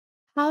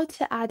How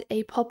to add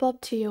a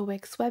pop-up to your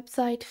Wix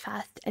website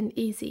fast and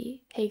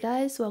easy. Hey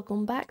guys,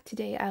 welcome back.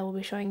 Today I will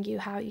be showing you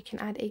how you can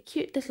add a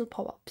cute little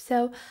pop-up.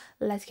 So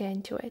let's get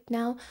into it.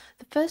 Now,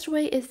 the first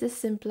way is the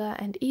simpler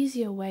and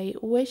easier way,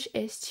 which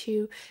is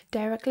to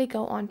directly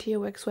go onto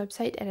your Wix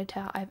website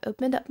editor. I've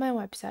opened up my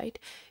website.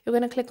 You're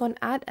going to click on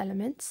Add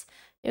Elements.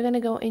 You're going to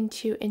go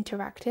into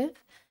Interactive.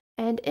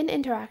 And in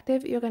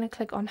interactive, you're going to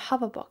click on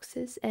hover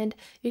boxes, and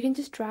you can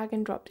just drag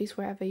and drop these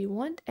wherever you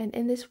want. And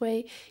in this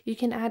way, you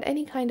can add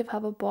any kind of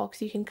hover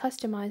box. You can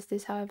customize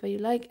this however you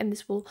like, and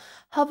this will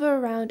hover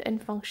around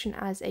and function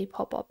as a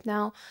pop-up.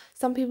 Now,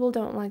 some people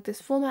don't like this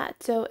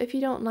format, so if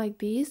you don't like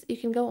these, you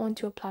can go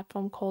onto a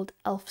platform called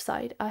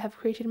Elfsight. I have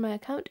created my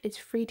account. It's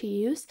free to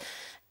use.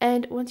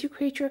 And once you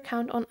create your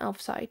account on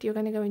Elfsight, you're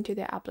going to go into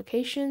their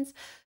applications,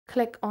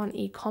 click on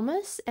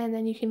e-commerce, and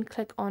then you can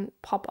click on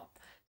pop-up.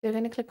 You're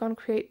going to click on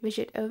create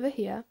widget over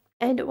here.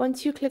 And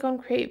once you click on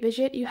create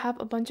widget, you have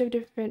a bunch of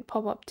different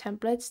pop-up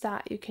templates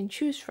that you can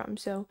choose from.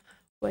 So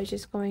we're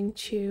just going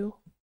to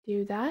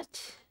do that.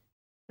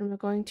 And we're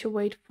going to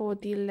wait for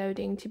the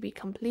loading to be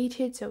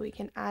completed so we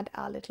can add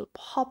our little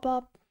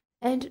pop-up.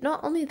 And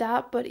not only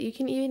that, but you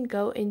can even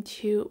go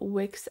into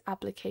Wix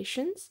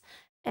applications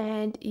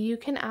and you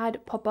can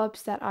add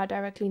pop-ups that are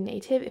directly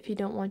native if you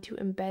don't want to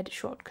embed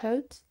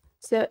shortcodes.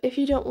 So if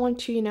you don't want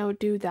to,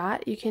 do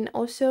that, you can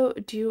also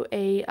do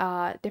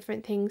a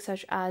different thing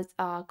such as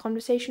a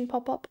conversation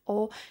pop-up,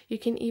 or you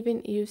can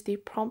even use the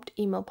prompt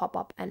email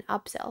pop-up and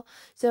upsell.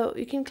 So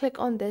you can click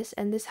on this,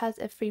 and this has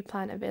a free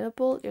plan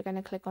available. You're going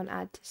to click on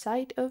add to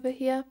site over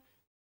here.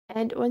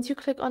 And once you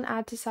click on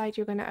add to site,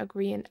 you're going to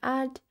agree and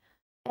add.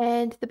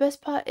 And the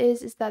best part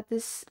is that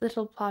this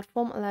little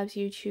platform allows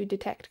you to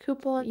detect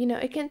coupon.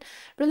 It can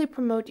really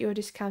promote your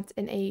discounts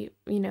in a,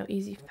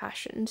 easy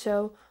fashion.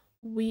 So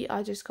we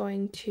are just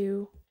going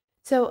to,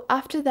 so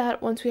after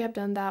that, once we have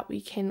done that,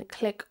 we can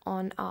click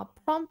on our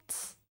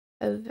prompts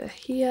over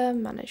here,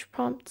 manage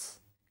prompts,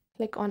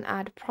 click on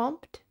add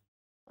prompt.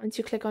 Once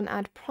you click on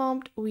add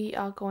prompt, we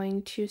are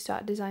going to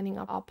start designing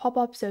up our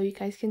pop-ups. So you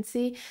guys can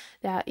see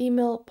there are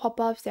email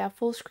pop-ups, there are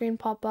full screen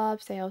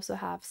pop-ups, they also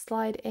have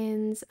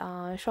slide-ins,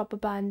 shop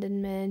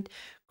abandonment,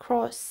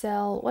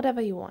 cross-sell,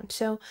 whatever you want.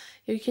 So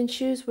you can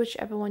choose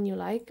whichever one you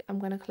like. I'm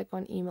going to click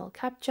on email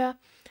capture.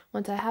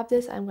 Once I have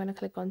this, I'm going to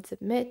click on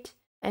submit.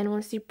 And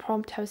once the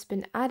prompt has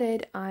been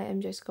added, I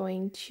am just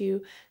going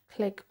to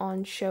click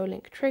on show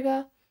link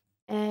trigger,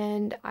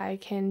 and I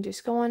can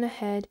just go on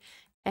ahead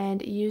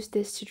and use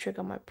this to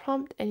trigger my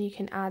prompt, and you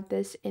can add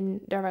this in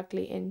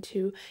directly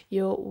into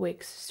your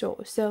Wix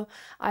store. So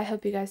I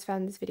hope you guys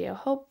found this video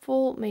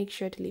helpful. Make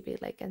sure to leave a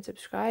like and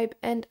subscribe,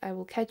 and I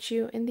will catch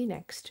you in the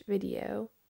next video.